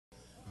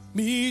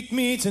Meet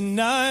me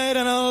tonight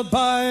and I'll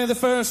buy the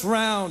first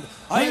round.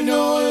 I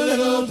know a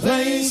little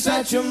place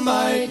that you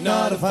might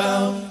not have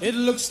found. It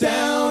looks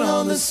down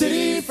on the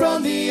city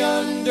from the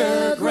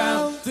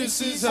underground.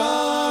 This is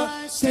our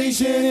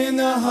station in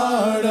the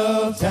heart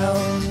of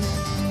town.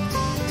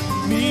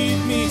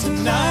 Meet me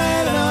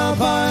tonight and I'll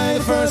buy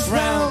the first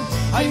round.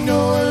 I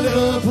know a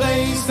little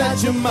place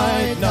that you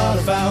might not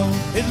have found.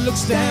 It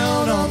looks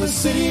down on the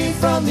city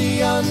from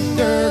the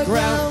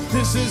underground.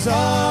 This is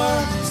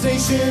our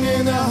station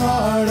in the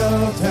heart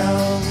of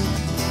town.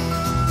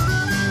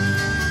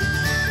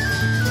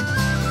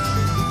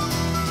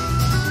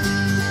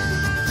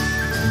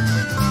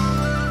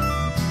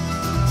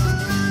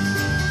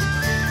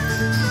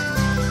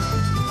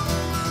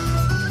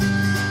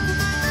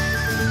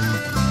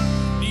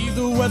 Leave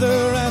the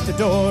weather at the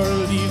door,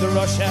 leave the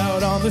rush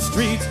out on the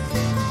street.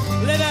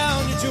 Lay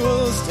down your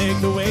jewels, take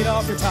the weight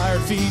off your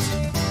tired feet.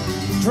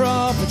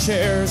 Draw up a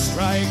chair,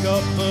 strike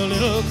up a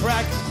little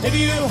crack. If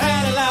you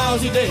had a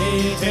lousy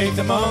day, take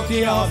the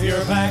monkey off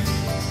your back.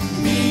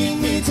 Meet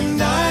me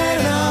tonight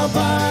and I'll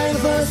buy the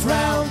first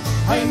round.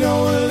 I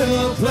know a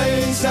little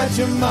place that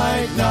you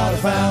might not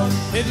have found.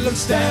 It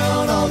looks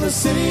down on the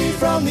city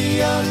from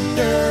the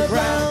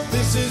underground.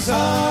 This is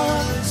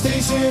our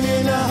station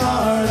in the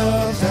heart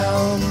of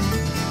town.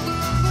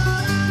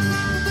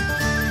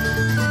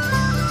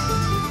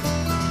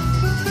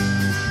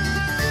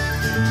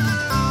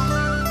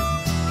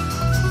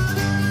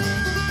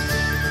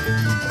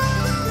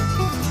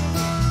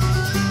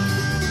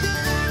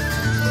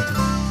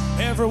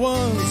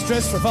 Everyone's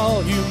dressed for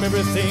volume,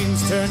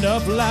 everything's turned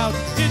up loud.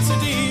 It's a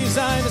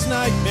designer's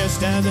nightmare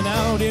standing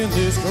out in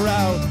this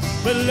crowd.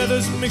 But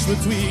leather's mixed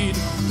with tweed,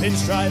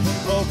 pinstripe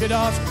and polka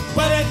dots.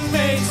 But it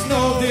makes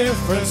no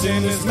difference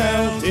in this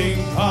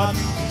melting pot.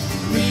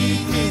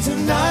 Meet me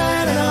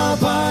tonight and I'll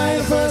buy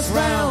the first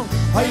round.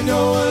 I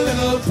know a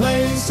little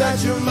place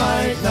that you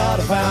might not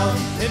have found.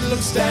 It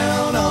looks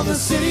down on the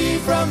city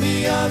from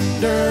the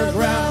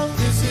underground.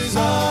 This is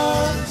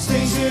our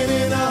station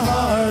in the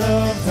heart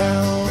of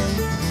town.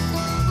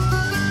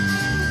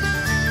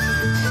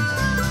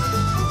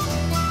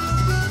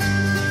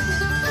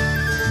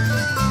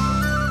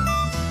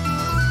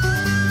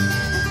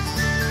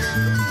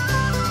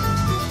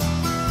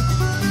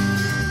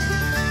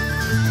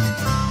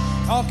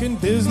 Talking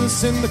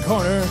business in the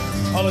corner,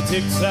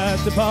 politics at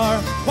the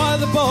bar, while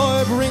the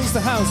boy brings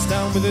the house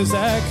down with his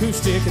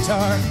acoustic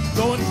guitar.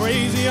 Going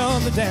crazy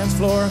on the dance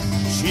floor,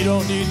 she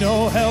don't need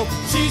no help.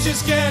 She's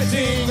just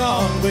getting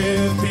on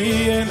with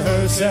being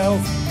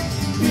herself.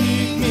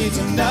 Meet me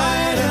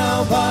tonight and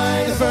I'll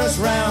buy the first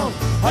round.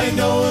 I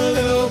know a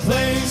little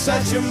place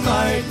that you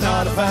might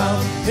not have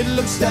found. It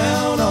looks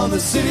down on the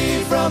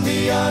city from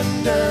the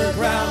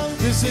underground.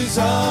 This is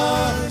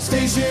our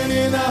station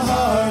in the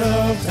heart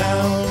of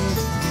town.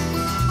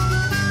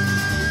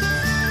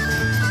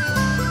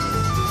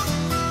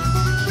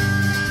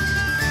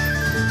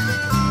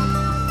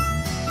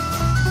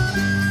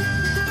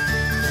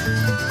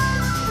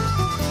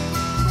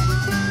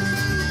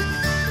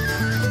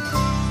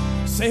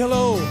 Say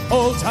hello,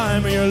 old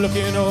timer, you're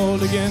looking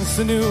old against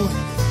the new.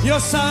 Your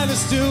sign is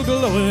still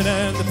glowing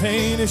and the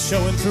pain is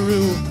showing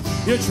through.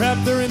 You're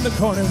trapped there in the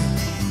corner,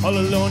 all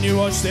alone you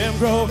watch them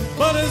grow.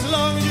 But as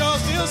long as you're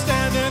still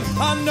standing,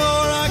 I know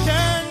where I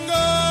can go.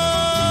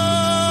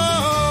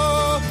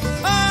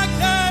 I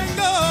can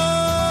go.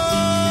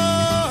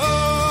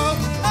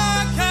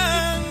 I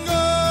can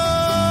go.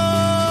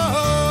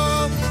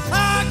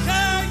 I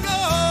can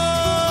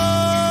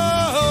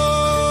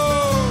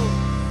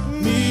go.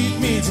 Meet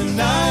me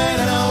tonight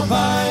and I'll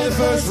buy the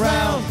first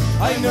round.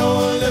 I know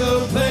a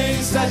little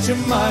place that you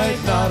might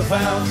not have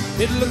found.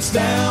 It looks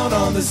down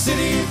on the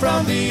city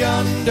from the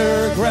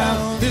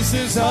underground. This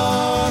is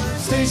our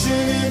station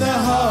in the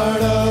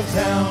heart of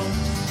town.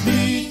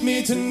 Meet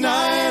me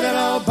tonight and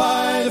I'll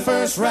buy the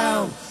first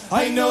round.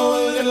 I know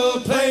a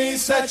little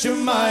place that you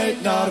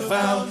might not have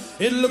found.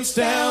 It looks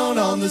down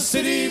on the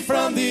city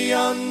from the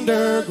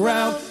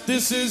underground.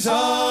 This is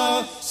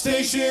our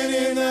station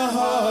in the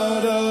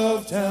heart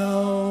of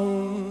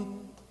town.